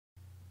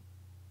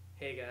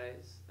Hey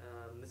guys,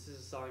 this is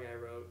a song I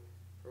wrote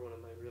for one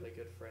of my really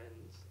good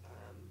friends.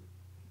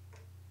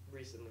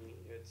 Recently,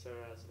 it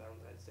started out as a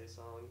Valentine's Day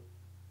song,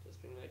 just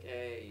being like,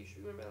 "Hey, you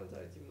should be my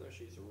Valentine's," even though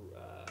she's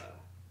a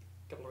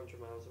couple hundred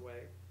miles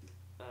away.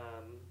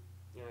 Um,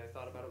 I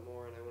thought about it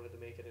more, and I wanted to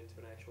make it into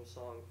an actual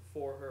song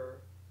for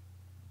her,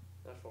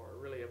 not for her,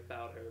 really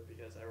about her,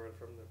 because I wrote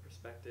from the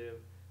perspective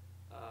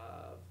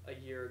of a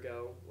year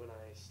ago when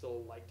I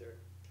still liked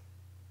her.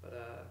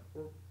 But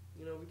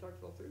we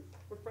talked it all through.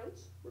 We're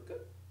friends. We're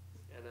good.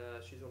 And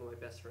she's one of my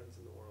best friends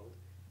in the world,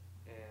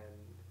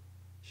 and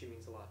she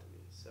means a lot to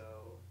me.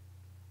 So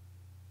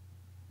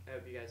I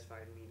hope you guys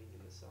find meaning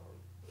in the song.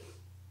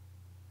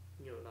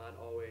 Not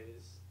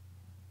always.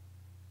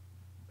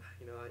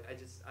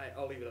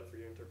 I'll leave it up for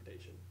your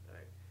interpretation. All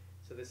right.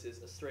 So this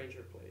is "A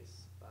Stranger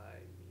Place" by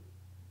me.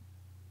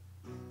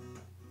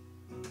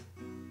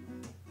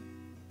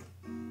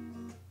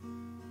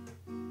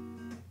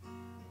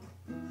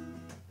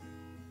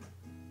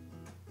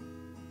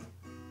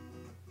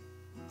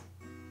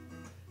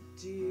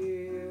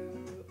 Dear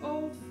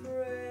old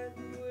friend,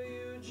 will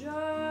you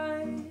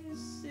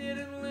just sit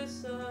and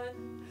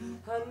listen?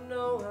 I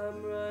know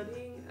I'm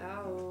running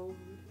out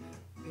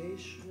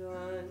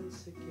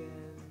patience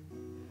again,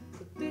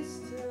 but this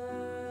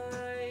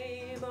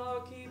time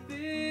I'll keep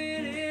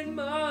it in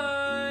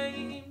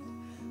mind.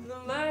 The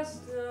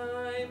last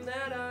time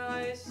that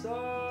I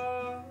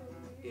saw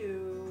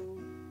you,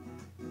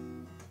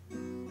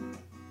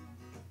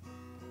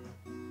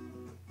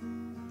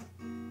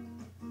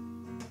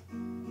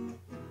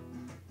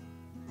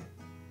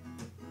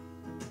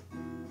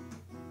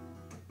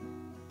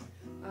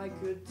 I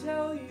could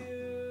tell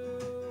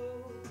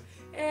you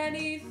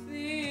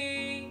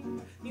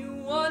anything you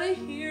want to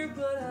hear,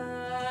 but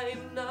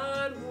I'm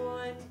not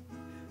one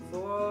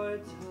for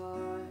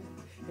talk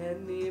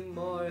any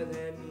more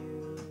than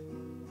you.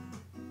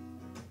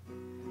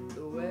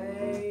 The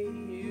way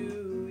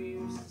you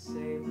used to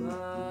say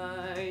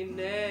my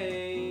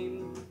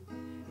name,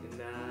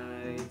 and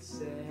I'd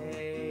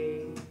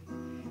say,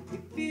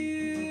 if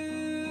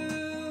you're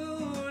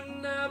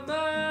not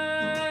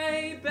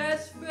my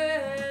best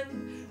friend,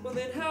 well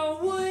then how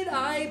would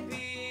I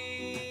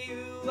be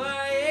who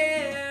I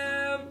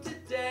am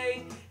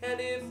today? And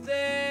if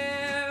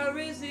there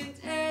isn't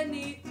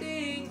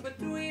anything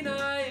between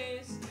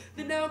us,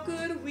 then how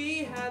could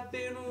we have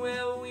been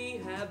where we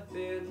have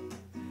been?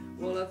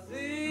 Well, I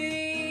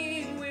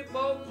think we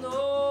both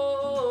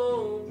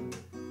know.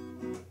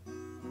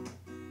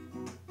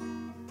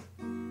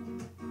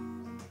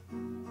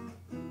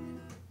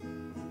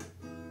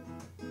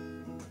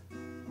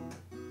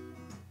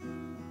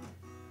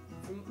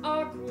 From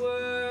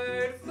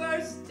awkward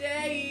first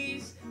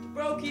days to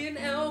broken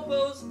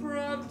elbows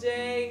prom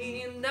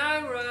day, and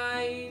night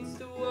rides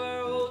to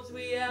worlds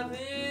we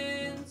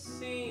haven't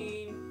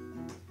seen.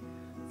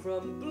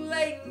 From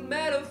blatant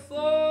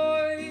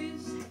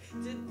metaphors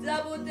to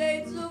double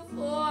dates of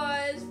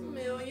whores,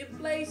 familiar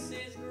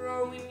places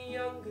growing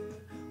younger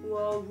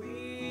while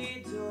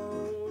we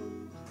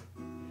don't.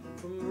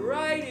 From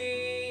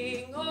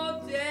writing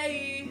all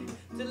day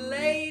to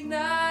late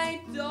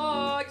night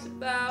talks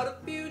about a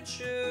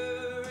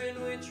future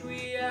in which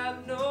we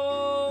have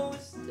no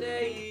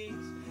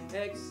stakes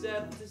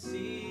except to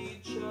see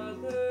each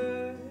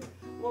other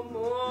one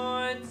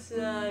more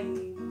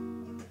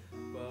time,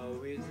 but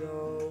we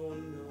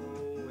don't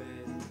know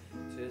when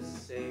to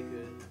say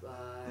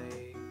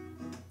goodbye.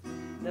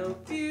 Now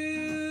if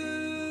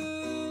you're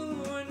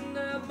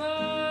not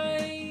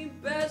my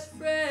best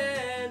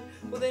friend,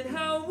 well then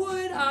how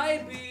would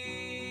I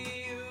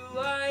be who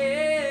I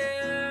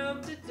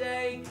am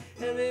today?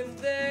 And if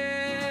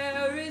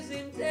there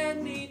isn't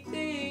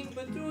anything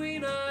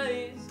between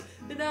us,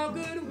 then how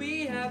could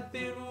we have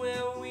been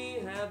where we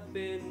have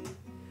been?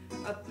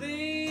 I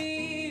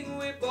think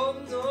we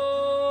both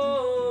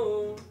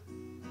know.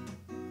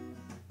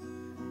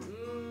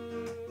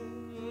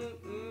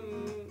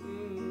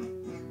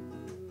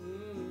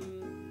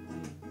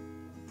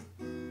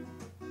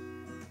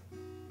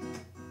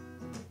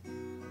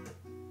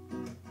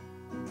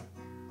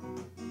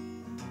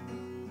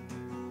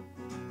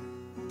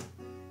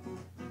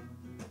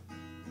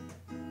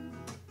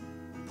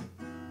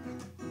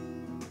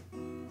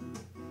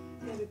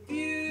 And if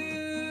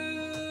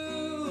you're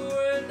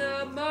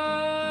not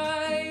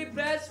my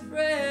best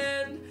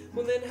friend,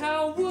 well then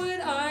how would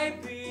I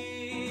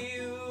be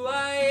who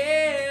I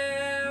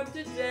am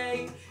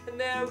today? And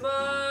there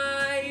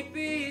might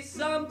be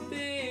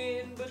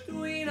something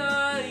between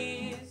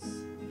us,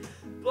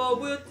 but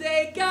we'll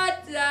take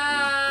our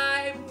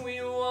time,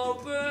 we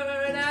won't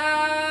burn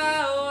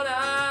out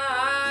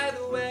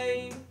either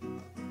way.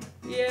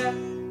 Yeah.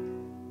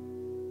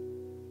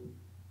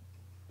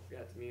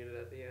 Forgot to mute it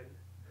at the end.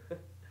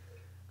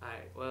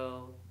 Alright,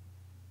 well,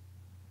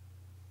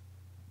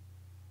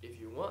 if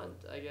you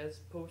want, I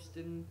guess, post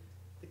in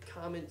the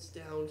comments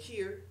down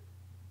here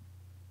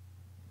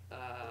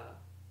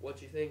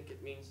what you think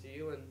it means to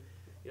you, and,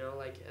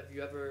 have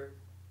you ever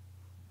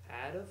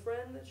had a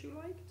friend that you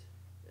liked?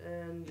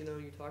 And,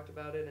 you talked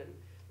about it, and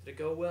did it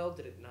go well?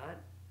 Did it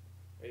not?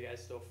 Are you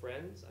guys still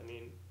friends? I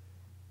mean,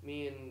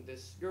 me and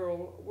this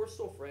girl, we're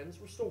still friends.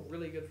 We're still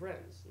really good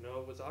friends. You know,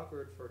 it was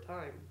awkward for a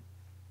time,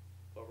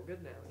 but we're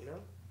good now, you know?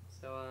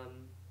 So,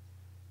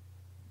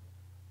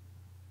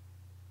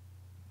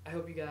 I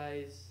hope you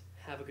guys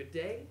have a good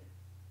day.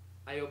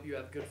 I hope you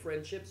have good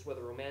friendships,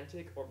 whether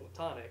romantic or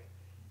platonic,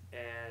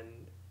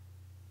 and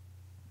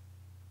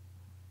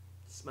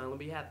smile and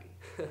be happy.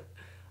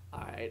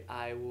 Alright,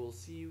 I will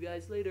see you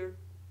guys later.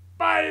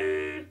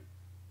 Bye!